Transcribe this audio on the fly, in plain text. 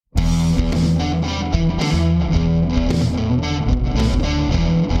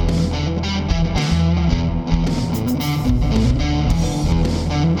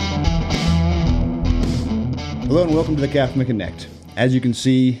Hello and welcome to the Captain Connect. As you can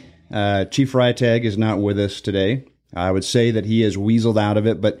see, Chief Freitag is not with us today. I would say that he has weaseled out of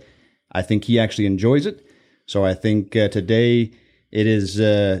it, but I think he actually enjoys it. So I think today it is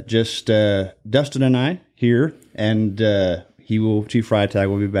just Dustin and I here, and Chief Freitag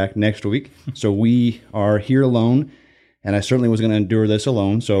will be back next week. So we are here alone, and I certainly was going to endure this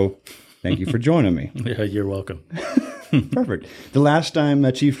alone. So thank you for joining me. Yeah, you're welcome. Perfect. The last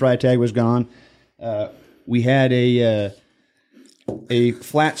time Chief Freitag was gone, we had a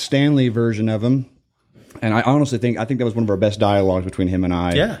Flat Stanley version of him, and I honestly think that was one of our best dialogues between him and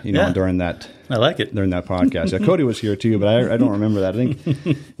I. During that. I like it during that podcast. Yeah, Cody was here too, but I don't remember that. I think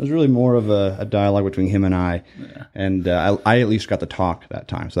it was really more of a dialogue between him and I, and I at least got to talk that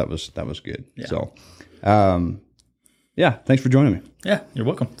time, so that was good. Yeah. So, thanks for joining me. Yeah, you're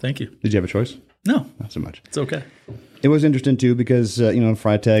welcome. Thank you. Did you have a choice? No, not so much. It's okay. It was interesting, too, because,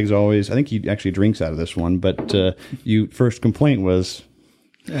 Freitag's always, I think he actually drinks out of this one, but your first complaint was,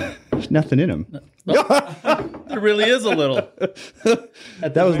 there's nothing in him. There really is a little.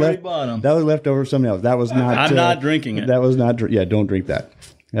 At the very bottom. That was left over from somebody else. That was not. I'm not drinking it. That was not, don't drink that.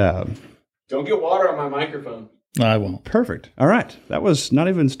 Don't get water on my microphone. I won't. Perfect. All right. That was not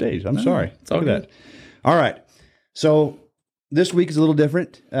even staged. I'm sorry. It's all good. That. All right. So this week is a little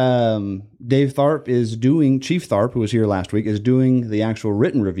different. Chief Tharp, who was here last week, is doing the actual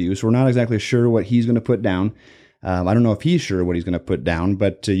written review. So we're not exactly sure what he's going to put down. I don't know if he's sure what he's going to put down,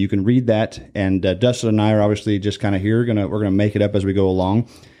 but you can read that. And Dustin and I are obviously just kind of here. We're going to make it up as we go along.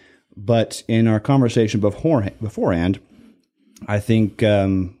 But in our conversation beforehand, I think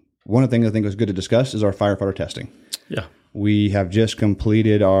one of the things I think was good to discuss is our firefighter testing. Yeah. We have just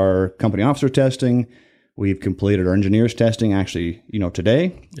completed our company officer testing. We've completed our engineers testing actually,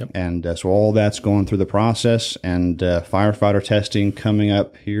 today. Yep. And so all that's going through the process, and firefighter testing coming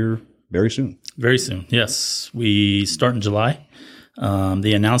up here very soon. Very soon, yes. We start in July.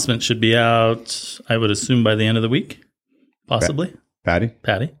 The announcement should be out, I would assume, by the end of the week, possibly. Patty.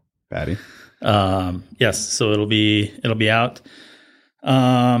 Yes, so it'll be out.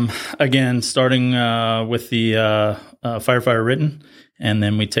 Again, starting with the firefighter written. And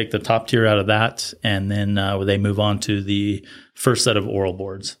then we take the top tier out of that, and then they move on to the first set of oral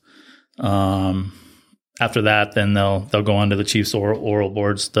boards. After that, then they'll go on to the chief's oral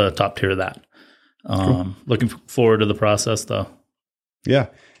boards, the top tier of that. Cool. Looking forward to the process, though. Yeah,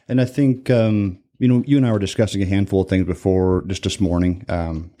 and I think you and I were discussing a handful of things before just this morning.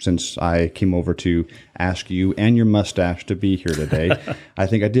 Since I came over to ask you and your mustache to be here today, I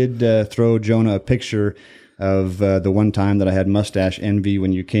think I did throw Jonah a picture of the one time that I had mustache envy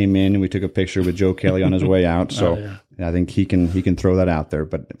when you came in and we took a picture with Joe Kelly on his way out. So I think he can throw that out there.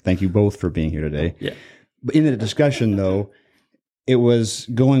 But thank you both for being here today. Yeah. But in the discussion, though, it was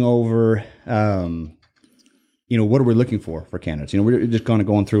going over, what are we looking for candidates? We're just kind of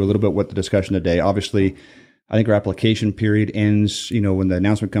going through a little bit what the discussion today. Obviously, I think our application period ends, when the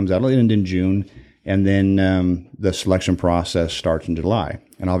announcement comes out, it'll end in June. And then the selection process starts in July.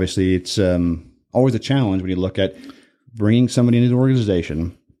 And obviously, it's always a challenge when you look at bringing somebody into the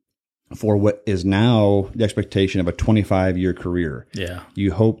organization for what is now the expectation of a 25-year career. Yeah.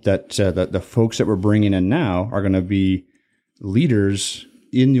 You hope that the folks that we're bringing in now are going to be leaders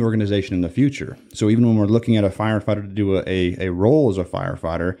in the organization in the future. So even when we're looking at a firefighter to do a role as a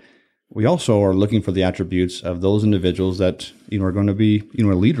firefighter, we also are looking for the attributes of those individuals that are going to be a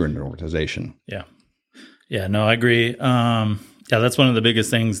leader in their organization. Yeah. Yeah. No, I agree. Yeah, that's one of the biggest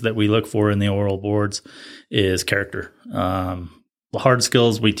things that we look for in the oral boards is character. The hard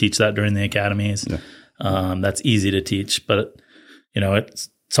skills, we teach that during the academies. Yeah. That's easy to teach, but it's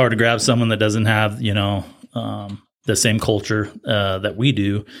hard to grab someone that doesn't have the same culture that we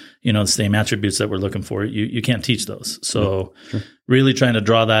do. The same attributes that we're looking for. You can't teach those. So really trying to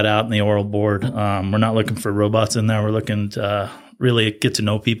draw that out in the oral board. We're not looking for robots in there. We're looking to really get to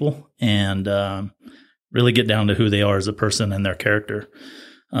know people and really get down to who they are as a person and their character.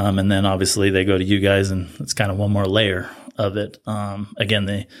 And then obviously they go to you guys, and it's kind of one more layer of it. Again,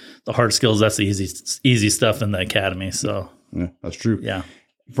 the hard skills, that's the easy stuff in the academy. So yeah, that's true. Yeah.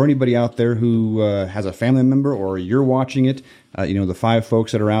 For anybody out there who has a family member or you're watching it, the 5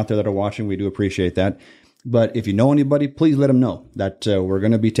 folks that are out there that are watching, we do appreciate that. But if you know anybody, please let them know that we're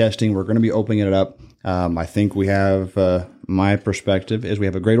going to be testing. We're going to be opening it up. I think we have, my perspective is we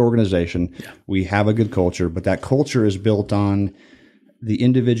have a great organization. Yeah. We have a good culture, but that culture is built on the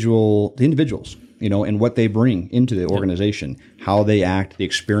individuals, and what they bring into the organization, how they act, the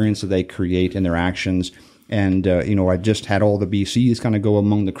experience that they create in their actions. And, I just had all the BCs kind of go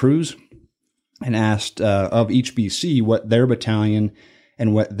among the crews and asked of each BC what their battalion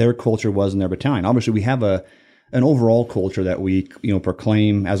and what their culture was in their battalion. Obviously, we have a an overall culture that we,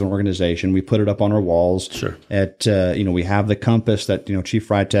 proclaim as an organization. We put it up on our walls. Sure. We have the compass that, Chief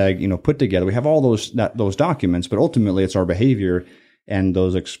Freitag, put together. We have all those documents, but ultimately it's our behavior and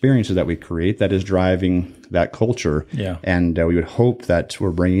those experiences that we create that is driving that culture. Yeah. And we would hope that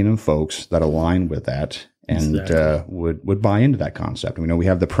we're bringing in folks that align with that and would buy into that concept. We know we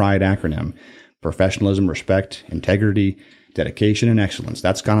have the PRIDE acronym: professionalism, respect, integrity, dedication, and excellence.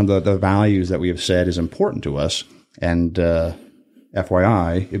 That's kind of the values that we have said is important to us. And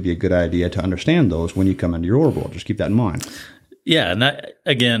FYI, it'd be a good idea to understand those when you come into your Oral Board. Just keep that in mind. Yeah. And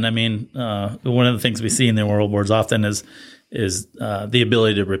one of the things we see in the Oral Boards often is the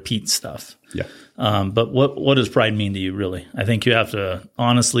ability to repeat stuff. Yeah. But what does pride mean to you, really? I think you have to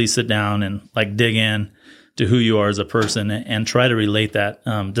honestly sit down and dig in to who you are as a person and try to relate that.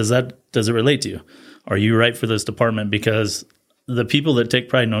 Does it relate to you? Are you right for this department? Because the people that take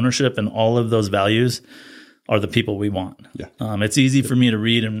pride and ownership in all of those values are the people we want. Yeah. It's easy for me to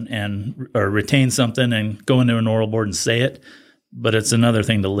read or retain something and go into an Oral Board and say it, but it's another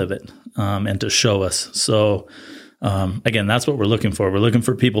thing to live it and to show us. So again, that's what we're looking for. We're looking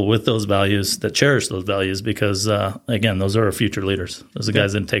for people with those values that cherish those values because, again, those are our future leaders. Those are the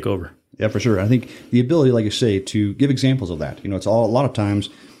guys that take over. Yeah, for sure. I think the ability, like you say, to give examples of that. It's a lot of times,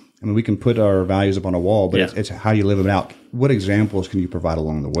 we can put our values up on a wall, but it's how you live them out. What examples can you provide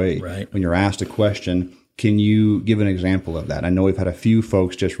along the way? Right. When you're asked a question, can you give an example of that? I know we've had a few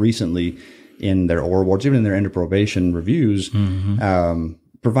folks just recently in their Oral Boards, even in their end of probation reviews,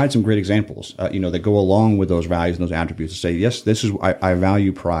 provide some great examples, that go along with those values and those attributes to say, yes, this is, I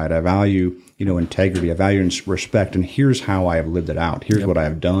value pride. I value, integrity. I value respect. And here's how I have lived it out. Here's what I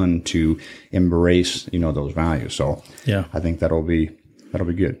have done to embrace, those values. So I think that'll be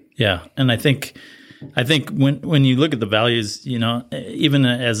good. Yeah. And I think when you look at the values, even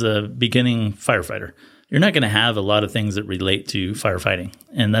as a beginning firefighter, you're not going to have a lot of things that relate to firefighting.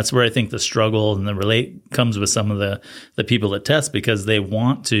 And that's where I think the struggle and the relate comes with some of the people that test, because they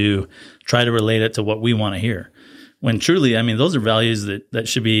want to try to relate it to what we want to hear. When truly, those are values that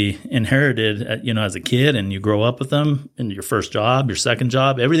should be inherited, as a kid, and you grow up with them in your first job, your second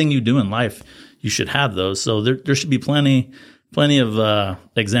job, everything you do in life, you should have those. So there should be plenty of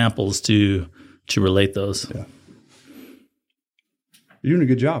examples to relate those. Yeah. You're doing a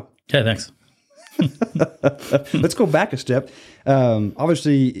good job. Okay, thanks. Let's go back a step.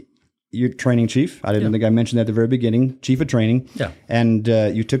 Obviously, you're training chief. I didn't think I mentioned that at the very beginning. Chief of training. Yeah. And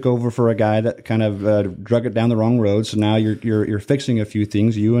you took over for a guy that kind of drug it down the wrong road. So now you're fixing a few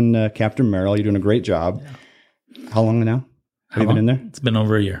things. You and Captain Merrill, you're doing a great job. Yeah. How long now? Have you been in there? It's been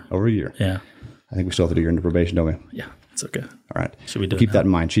over a year. Over a year. Yeah. I think we still have to do your into probation, don't we? Yeah, it's okay. All right. Should we do keep that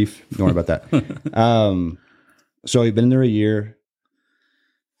in mind, Chief? Don't worry about that. So you've been in there a year.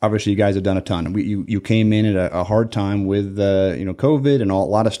 Obviously, you guys have done a ton. You came in at a hard time with COVID, and a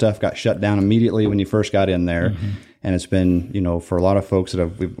lot of stuff got shut down immediately when you first got in there. Mm-hmm. And it's been for a lot of folks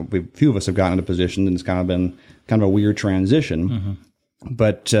that few of us have gotten into position, and it's kind of been a weird transition. Mm-hmm.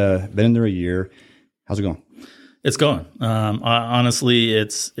 But been in there a year. How's it going? It's going. Honestly,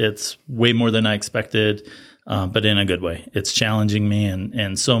 it's way more than I expected, but in a good way. It's challenging me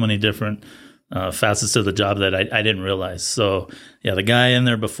and so many different facets of the job that I didn't realize. So yeah, the guy in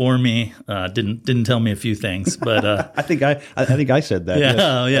there before me didn't tell me a few things, but I think I said that.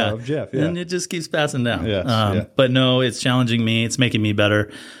 Yeah. Jeff. Yeah. And it just keeps passing down. Yes, But no, it's challenging me. It's making me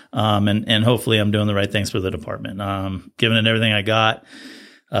better, and hopefully I'm doing the right things for the department. Giving it everything I got.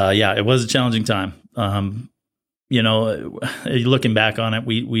 It was a challenging time. Looking back on it,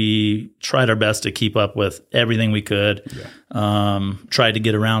 we tried our best to keep up with everything we could. Yeah. Tried to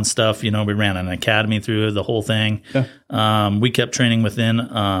get around stuff. We ran an academy through the whole thing. Yeah. We kept training within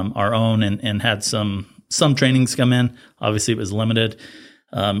our own and had some trainings come in. Obviously, it was limited.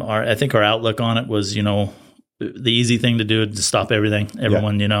 I think our outlook on it was, the easy thing to do is to stop everything.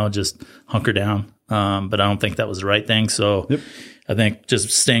 Everyone, just hunker down. But I don't think that was the right thing. So. Yep. I think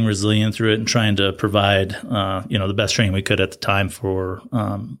just staying resilient through it and trying to provide, the best training we could at the time for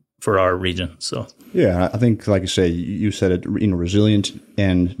our region. So yeah, I think, like you say, you said it, resilient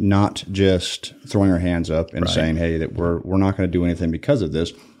and not just throwing our hands up and saying, hey, that we're not going to do anything because of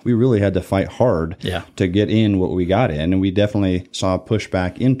this. We really had to fight hard to get in what we got in, and we definitely saw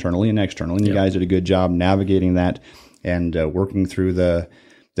pushback internally and externally. And you guys did a good job navigating that and working through the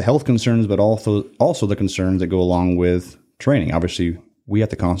health concerns, but also the concerns that go along with training. Obviously, we have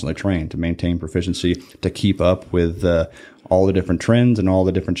to constantly train to maintain proficiency, to keep up with all the different trends and all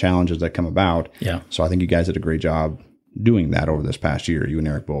the different challenges that come about. Yeah. So I think you guys did a great job doing that over this past year, you and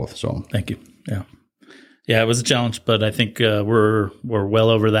Eric both. So thank you. Yeah. Yeah, it was a challenge, but I think we're well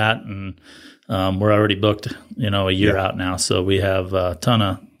over that, and we're already booked, a year out now. So we have a ton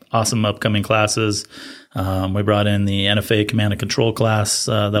of awesome upcoming classes. We brought in the NFA Command and Control class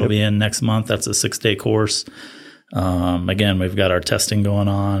that'll be in next month. That's a 6-day course. Again, we've got our testing going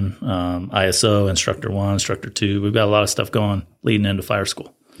on, ISO, Instructor 1, Instructor 2. We've got a lot of stuff going leading into fire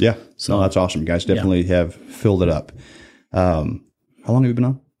school. Yeah, so that's awesome. You guys definitely have filled it up. How long have you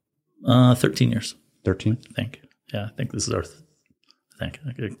been on? 13 years. 13? I think. Yeah, I think this is our I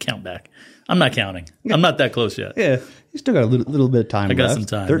could count back. I'm not counting. I'm not that close yet. Yeah, you still got a little bit of time left. I got some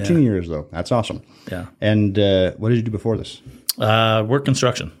time. 13 years, though. That's awesome. Yeah. And what did you do before this? Work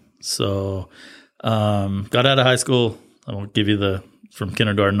construction. So got out of high school. I won't give you from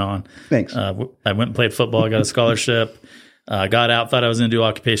kindergarten on. Thanks. I went and played football. I got a scholarship. Got out, thought I was going to do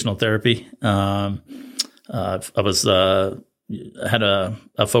occupational therapy. I had a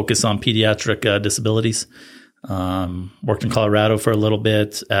focus on pediatric disabilities. Worked in Colorado for a little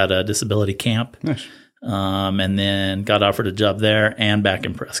bit at a disability camp. Nice. And then got offered a job there and back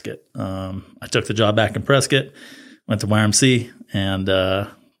in Prescott. I took the job back in Prescott, went to YMC, and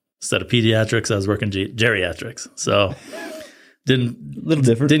instead of pediatrics, I was working geriatrics. So little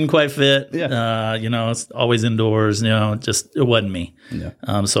different. Didn't quite fit. Yeah. It's always indoors, just it wasn't me.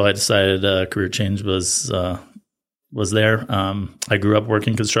 Yeah. So I decided career change was there. I grew up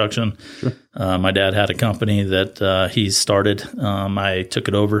working construction. Sure. My dad had a company that he started. I took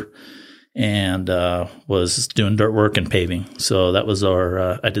it over and was doing dirt work and paving. So that was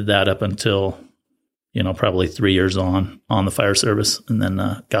I did that up until, probably 3 years on the fire service, and then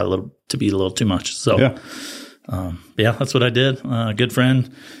got to be a little too much. So yeah, that's what I did. A good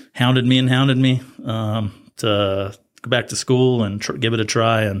friend hounded me to go back to school and give it a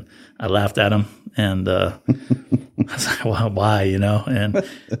try, and I laughed at him, and I was like, well, why, and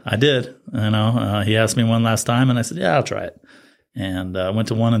I did, he asked me one last time, and I said, yeah, I'll try it. And I went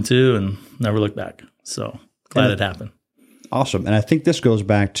to 1 and 2 and never looked back. So glad it happened. Awesome. And I think this goes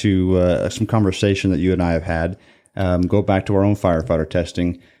back to some conversation that you and I have had, go back to our own firefighter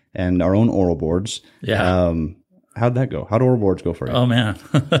testing and our own oral boards. Yeah. How'd that go? How'd oral boards go for you? Oh, man.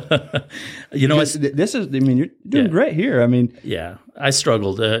 You're doing great here. Yeah, I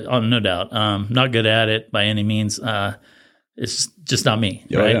struggled, no doubt. Not good at it by any means. It's just not me,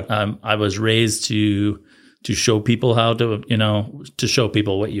 right? Yeah. I was raised to show people how to show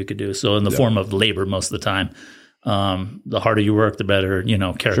people what you could do. So in the form of labor most of the time. The harder you work, the better,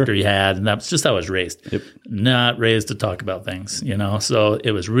 character you had. And that's just how I was raised. Yep. Not raised to talk about things, So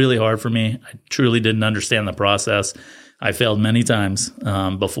it was really hard for me. I truly didn't understand the process. I failed many times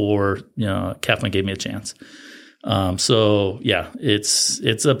before, CAFMA gave me a chance. So yeah,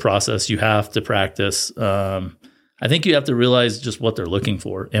 it's a process. You have to practice. I think you have to realize just what they're looking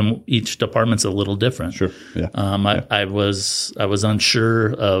for, and each department's a little different. Sure. Yeah. I was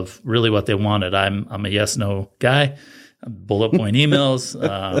unsure of really what they wanted. I'm a yes no guy. Bullet point emails.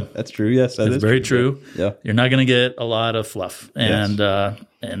 That's true. Yes, that's very true. Yeah. You're not going to get a lot of fluff, and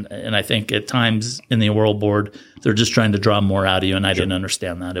and I think at times in the oral board they're just trying to draw more out of you, and I didn't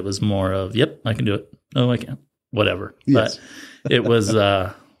understand that. It was more of, yep, I can do it. No, I can't. Whatever. Yes. But it was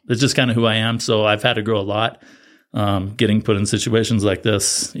it's just kind of who I am. So I've had to grow a lot. Getting put in situations like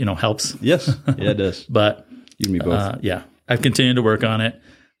this, helps. Yes, yeah, it does. But you and me both. Yeah, I've continued to work on it.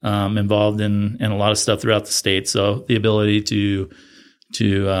 Involved in a lot of stuff throughout the state. So the ability to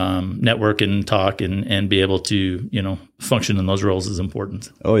network and talk and be able to function in those roles is important.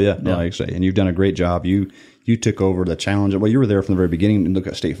 Oh yeah, no, like I say, and you've done a great job. You took over the challenge. Well, you were there from the very beginning and look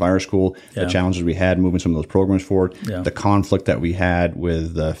at State Fire School, the challenges we had moving some of those programs forward, the conflict that we had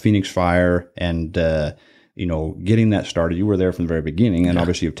with Phoenix Fire and getting that started. You were there from the very beginning, and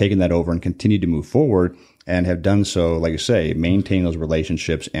obviously you've taken that over and continued to move forward and have done so, like you say, maintain those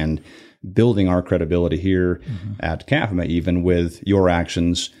relationships and building our credibility here at CAFMA, even with your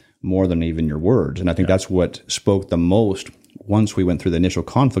actions more than even your words. And I think that's what spoke the most once we went through the initial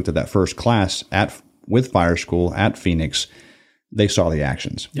conflict of that first class with Fire School at Phoenix. They saw the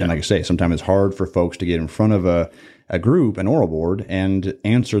actions. And like I say, sometimes it's hard for folks to get in front of a group, an oral board, and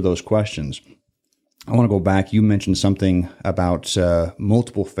answer those questions. I want to go back. You mentioned something about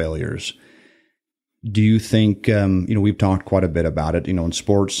multiple failures. Do you think, we've talked quite a bit about it, in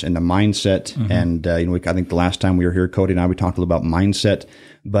sports and the mindset. And, I think the last time we were here, Cody and I, we talked a little about mindset.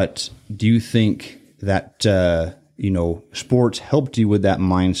 But do you think that, sports helped you with that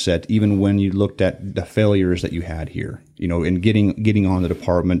mindset, even when you looked at the failures that you had here, in getting on the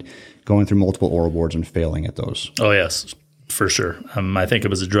department, going through multiple oral boards and failing at those? Oh, yes, for sure. I think it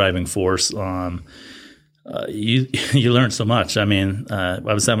was a driving force. You learn so much. I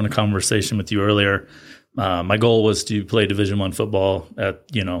was having a conversation with you earlier. My goal was to play Division I football at,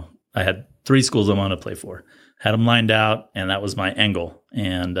 I had 3 schools I wanted to play for, had them lined out, and that was my end goal.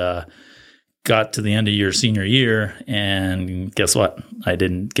 And got to the end of your senior year, and guess what? I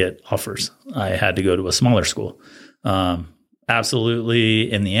didn't get offers. I had to go to a smaller school.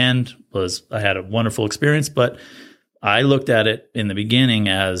 Absolutely, in the end, I had a wonderful experience, but I looked at it in the beginning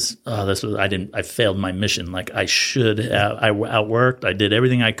as, I failed my mission. Like I should have, I outworked, I did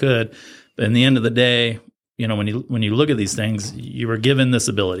everything I could. But in the end of the day, when you look at these things, you were given this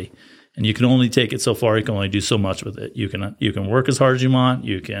ability and you can only take it so far. You can only do so much with it. You can work as hard as you want.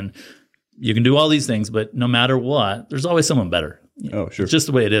 You can do all these things, but no matter what, there's always someone better. Oh, sure. It's just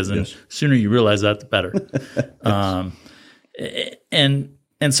the way it is. And yes. sooner you realize that, the better.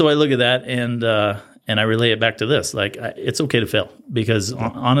 And so I look at that and I relay it back to this. Like, it's okay to fail because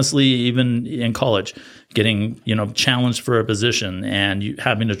honestly, even in college, getting, challenged for a position and you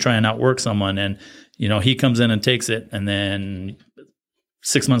having to try and outwork someone and, he comes in and takes it. And then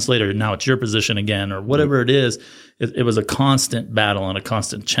 6 months later, now it's your position again, or whatever it is. It was a constant battle and a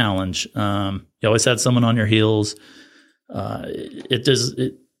constant challenge. You always had someone on your heels.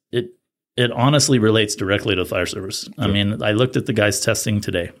 It honestly relates directly to the fire service. Sure. I mean, I looked at the guys testing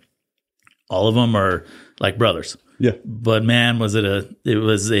today. All of them are like brothers. Yeah. But man, they were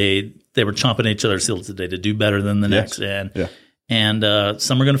chomping at each other's heels today to do better than the next. And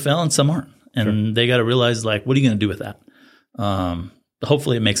some are going to fail and some aren't. And they got to realize, like, what are you going to do with that?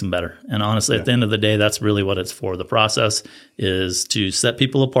 Hopefully it makes them better. And honestly, at the end of the day, that's really what it's for. The process is to set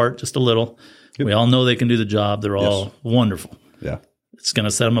people apart just a little. Yep. We all know they can do the job. They're all wonderful. Yeah. It's going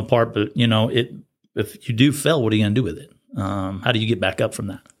to set them apart. But, if you do fail, what are you going to do with it? How do you get back up from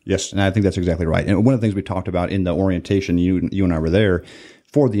that? Yes, and I think that's exactly right. And one of the things we talked about in the orientation, you and I were there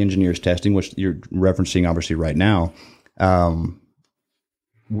for the engineers testing, which you're referencing obviously right now.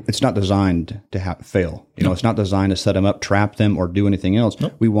 It's not designed to fail. It's not designed to set them up, trap them, or do anything else.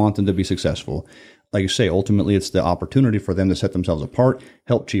 Nope. We want them to be successful. Like you say, ultimately, it's the opportunity for them to set themselves apart,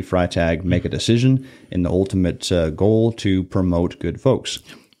 help Chief Freitag make a decision, and the ultimate goal to promote good folks.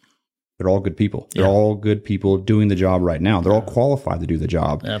 They're all good people. They're all good people doing the job right now. They're all qualified to do the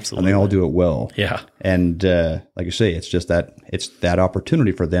job. Absolutely. And they all do it well. Yeah. And like you say, it's that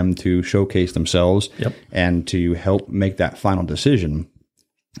opportunity for them to showcase themselves and to help make that final decision.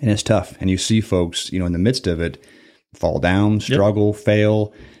 And it's tough. And you see folks, in the midst of it, fall down, struggle,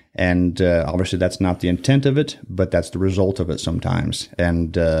 fail. And obviously that's not the intent of it, but that's the result of it sometimes.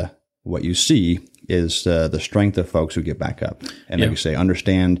 And what you see is the strength of folks who get back up. And like you say,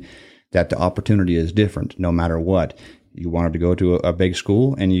 understand that the opportunity is different no matter what. You wanted to go to a big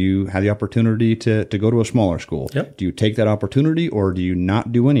school and you had the opportunity to go to a smaller school. Yep. Do you take that opportunity or do you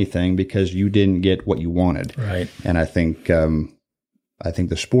not do anything because you didn't get what you wanted? Right. And I think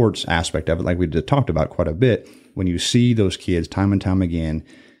the sports aspect of it, like we talked about quite a bit, when you see those kids time and time again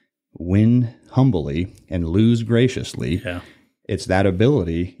win humbly and lose graciously, it's that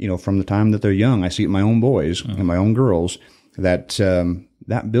ability, from the time that they're young. I see it in my own boys and my own girls that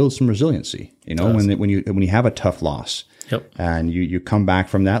builds some resiliency. When you have a tough loss, and you come back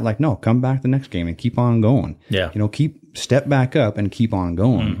from that, like, no, come back the next game and keep on going. Yeah, step back up and keep on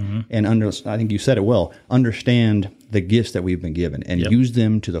going. Mm-hmm. And I think you said it well. Understand the gifts that we've been given and use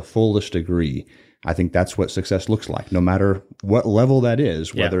them to the fullest degree. I think that's what success looks like, no matter what level that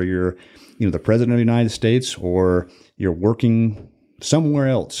is. Whether you're, the president of the United States or you're working somewhere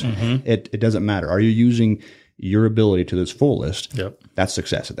else, it doesn't matter. Are you using your ability to its fullest? Yep. That's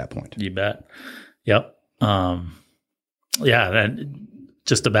success at that point. You bet. Yep. And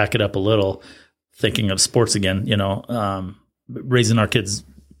just to back it up a little, thinking of sports again, raising our kids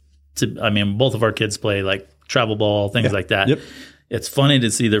both of our kids play like travel ball, things like that. Yep. It's funny to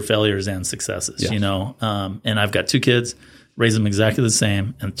see their failures and successes, and I've got 2 kids, raise them exactly the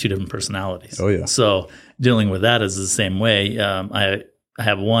same and 2 different personalities. Oh yeah. So dealing with that is the same way. I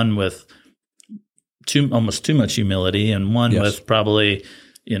have one with almost too much humility and one with probably,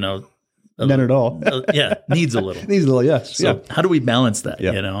 none at all. Needs a little. Needs a little, yes. So how do we balance that,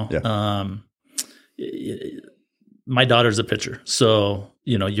 my daughter's a pitcher, so,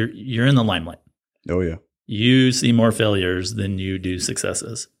 you're in the limelight. Oh, yeah. You see more failures than you do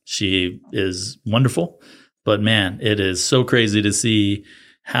successes. She is wonderful, but man, it is so crazy to see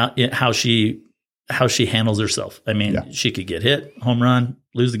how she handles herself. I mean, she could get hit, home run,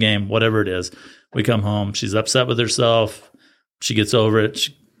 lose the game, whatever it is. We come home, she's upset with herself. She gets over it.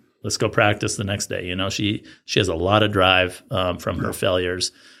 Let's go practice the next day. She has a lot of drive from her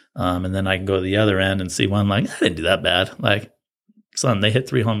failures. And then I can go to the other end and see one like, I didn't do that bad. Like, son, they hit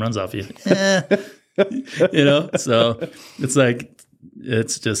 3 home runs off you. So it's like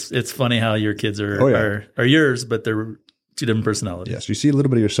it's funny how your kids are yours, but they're two different personalities. Yes, you see a little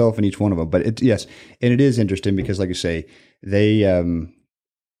bit of yourself in each one of them. But and it is interesting because, like you say, they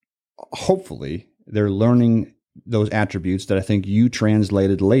hopefully they're learning those attributes that I think you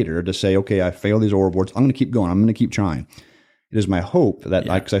translated later to say, okay, I failed these oral boards. I'm going to keep going. I'm going to keep trying. It is my hope that,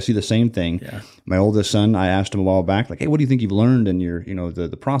 because I see the same thing. Yeah. My oldest son, I asked him a while back, like, hey, what do you think you've learned in your,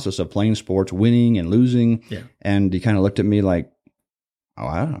 the process of playing sports, winning and losing? Yeah. And he kind of looked at me like, oh,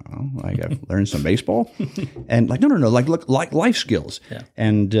 I don't know. Like, I've learned some baseball. And like, no. Like, look, like life skills. Yeah.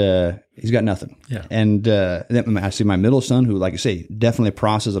 And he's got nothing. Yeah. And then I see my middle son, who, like I say, definitely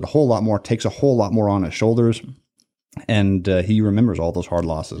processes it a whole lot more, takes a whole lot more on his shoulders. And he remembers all those hard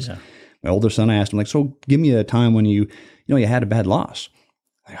losses. Yeah. My older son, I asked him, like, so give me a time when you had a bad loss.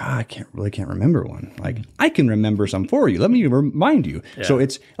 Like, I can't remember one. Like, I can remember some for you. Let me remind you. Yeah. So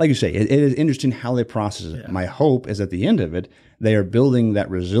it's, like you say, it is interesting how they process it. Yeah. My hope is at the end of it, they are building that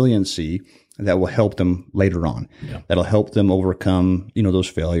resiliency that will help them later on. Yeah. That'll help them overcome, those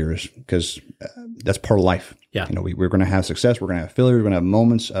failures, because that's part of life. Yeah. We're going to have success. We're going to have failure. We're going to have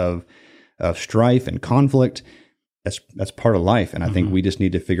moments of strife and conflict. That's part of life. And I think we just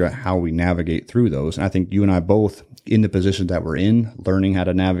need to figure out how we navigate through those. And I think you and I both, in the position that we're in, learning how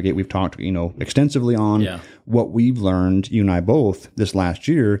to navigate, we've talked, extensively on what we've learned, you and I both, this last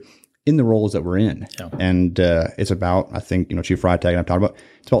year in the roles that we're in. Yeah. And it's about, I think, Chief Freitag and I've talked about,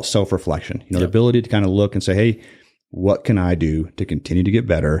 it's about self-reflection, the ability to kind of look and say, hey, what can I do to continue to get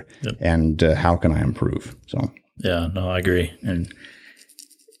better? Yep. And how can I improve? So, yeah, no, I agree. And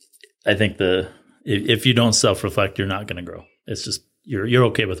I think if you don't self-reflect, you're not going to grow. It's just, you're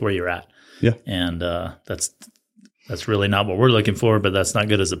okay with where you're at. Yeah. And that's really not what we're looking for, but that's not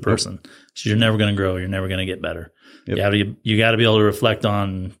good as a person. Nope. So you're never going to grow. You're never going to get better. Yep. You got to be able to reflect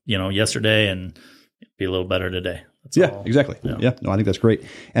on, yesterday and be a little better today. That's all. Exactly. Yeah. No, I think that's great.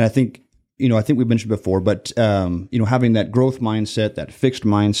 And I think, I think we mentioned before, but, having that growth mindset, that fixed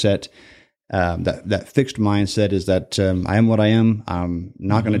mindset, that fixed mindset is that I am what I am. I'm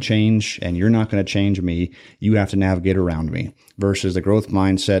not going to change, and you're not going to change me. You have to navigate around me. Versus the growth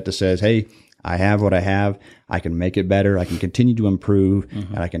mindset that says, hey, I have what I have. I can make it better. I can continue to improve,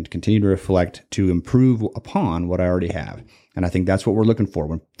 and I can continue to reflect to improve upon what I already have. And I think that's what we're looking for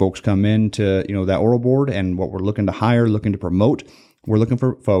when folks come into that oral board, and what we're looking to hire, looking to promote. We're looking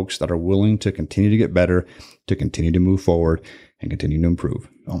for folks that are willing to continue to get better, to continue to move forward, and continue to improve.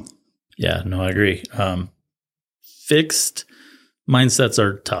 So. Yeah, no, I agree. Fixed mindsets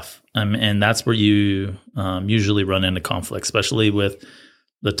are tough. And that's where you usually run into conflict, especially with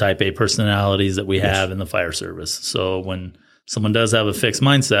the type A personalities that we have in the fire service. So when someone does have a fixed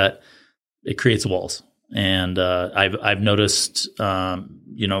mindset, it creates walls. And I've noticed,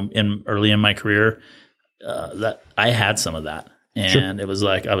 early in my career, that I had some of that. And It was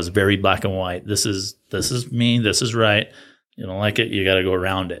like I was very black and white. This is me. This is right. You don't like it, you got to go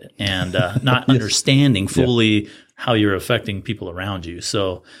around it, and not understanding fully how you're affecting people around you.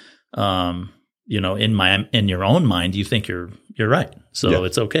 So, in your own mind, you think you're right, so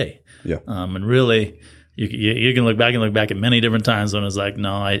it's okay. Yeah. And really, you can look back at many different times when it's like,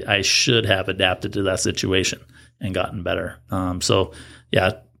 no, I should have adapted to that situation and gotten better. So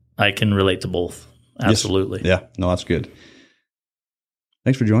yeah, I can relate to both. Absolutely. Yes. Yeah. No, that's good.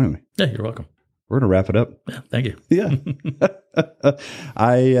 Thanks for joining me. Yeah, you're welcome. We're going to wrap it up. Yeah, thank you. Yeah.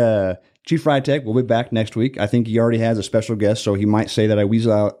 Chief Freitag will be back next week. I think he already has a special guest, so he might say that I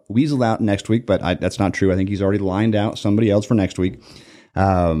weasel out next week, but that's not true. I think he's already lined out somebody else for next week.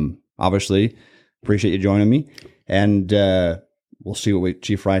 Obviously, appreciate you joining me. And we'll see what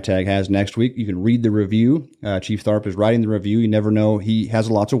Chief Freitag has next week. You can read the review. Chief Tharp is writing the review. You never know. He has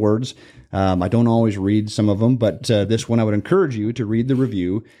lots of words. I don't always read some of them, but this one I would encourage you to read the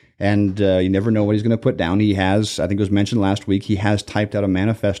review. And you never know what he's going to put down. He has, I think it was mentioned last week, he has typed out a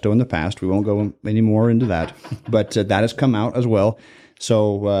manifesto in the past. We won't go any more into that, but that has come out as well.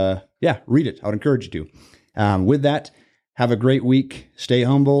 So, read it. I would encourage you to. With that, have a great week. Stay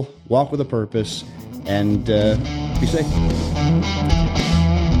humble, walk with a purpose, and be safe.